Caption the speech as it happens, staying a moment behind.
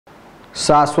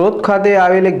સાસોદ ખાતે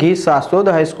આવેલી ઘી સાસોદ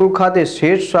હાઈસ્કૂલ ખાતે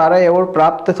શ્રેષ્ઠ શાળા એવોર્ડ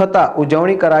પ્રાપ્ત થતા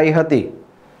ઉજવણી કરાઈ હતી।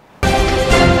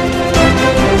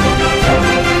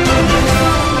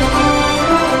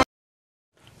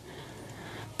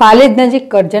 પાલેજ નજીક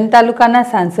કરજણ તાલુકાના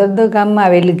સાંસદ ગામમાં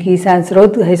આવેલી ઘી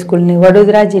સાસોદ હાઈસ્કૂલની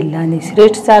વડોદરા જિલ્લાની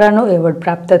શ્રેષ્ઠ શાળાનો એવોર્ડ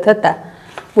પ્રાપ્ત થતા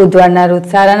બુધવારના રોજ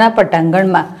શાળાના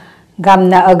પટાંગણમાં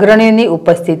ગામના અગ્રણીઓની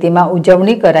ઉપસ્થિતિમાં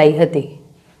ઉજવણી કરાઈ હતી।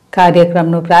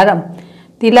 કાર્યક્રમનો પ્રારંભ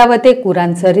તિલાવતે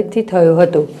કુરાન શરીફથી થયો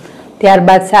હતો।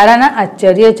 ત્યારબાદ શાળાના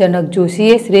આશ્ચર્યજનક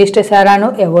જોશીએ શ્રેષ્ઠ શાળાનો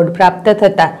એવોર્ડ પ્રાપ્ત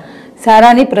થતા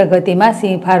શાળાની પ્રગતિમાં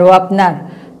સિંહફાળો આપનાર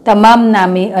તમામ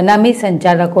નામી અનામી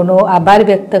સંચાલકોનો આભાર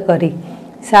વ્યક્ત કરી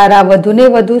શાળા વધુને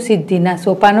વધુ સિદ્ધિના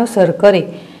સોપાનો સર કરે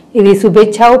એવી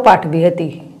શુભેચ્છાઓ પાઠવી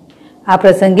હતી। આ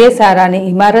પ્રસંગે શાળાની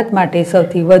ઇમારત માટે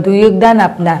સૌથી વધુ યોગદાન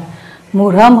આપનાર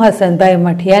મુરહમ હસનભાઈ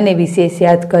મઠિયાને વિશેષ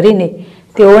યાદ કરીને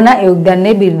તેઓના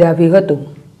યોગદાનને બિરદાવ્યું હતું।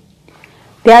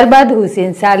 ત્યારબાદ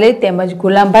હુસેન સાલે તેમજ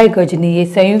ગુલામભાઈ ગજનીએ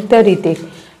સંયુક્ત રીતે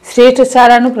શ્રેષ્ઠ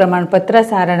શાળાનું પ્રમાણપત્ર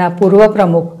શાળાના પૂર્વ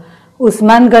પ્રમુખ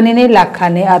ઉસ્માન ગનીને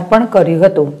લાખાને અર્પણ કર્યું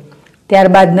હતું।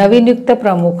 ત્યારબાદ નવનિયુક્ત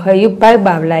પ્રમુખ હયુબભાઈ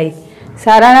બાવલાએ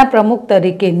શાળાના પ્રમુખ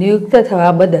તરીકે નિયુક્ત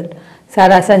થવા બદલ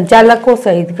શાળા સંચાલકો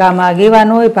સહિત ગામ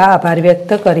આગેવાનોએ આભાર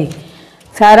વ્યક્ત કરી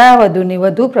શાળા વધુને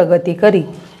વધુ પ્રગતિ કરી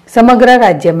સમગ્ર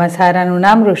રાજ્યમાં શાળાનું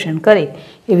નામ રોશન કરે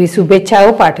એવી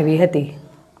શુભેચ્છાઓ પાઠવી હતી।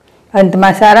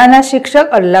 અંતમાં શાળાના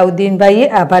શિક્ષક અલ્લાઉદ્દીનભાઈએ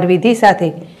આભાર વિધિ સાથે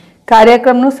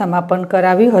કાર્યક્રમનું સમાપન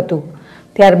કરાવ્યું હતું।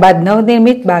 ત્યારબાદ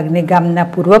નવનિર્મિત બાગને ગામના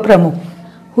પૂર્વ પ્રમુખ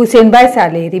હુસેનભાઈ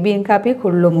સાલે રિબીન કાપી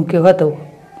ખુલ્લો મૂક્યો હતો।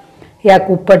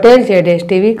 યાકુબ પટેલ,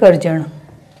 ZSTV, કરજણ।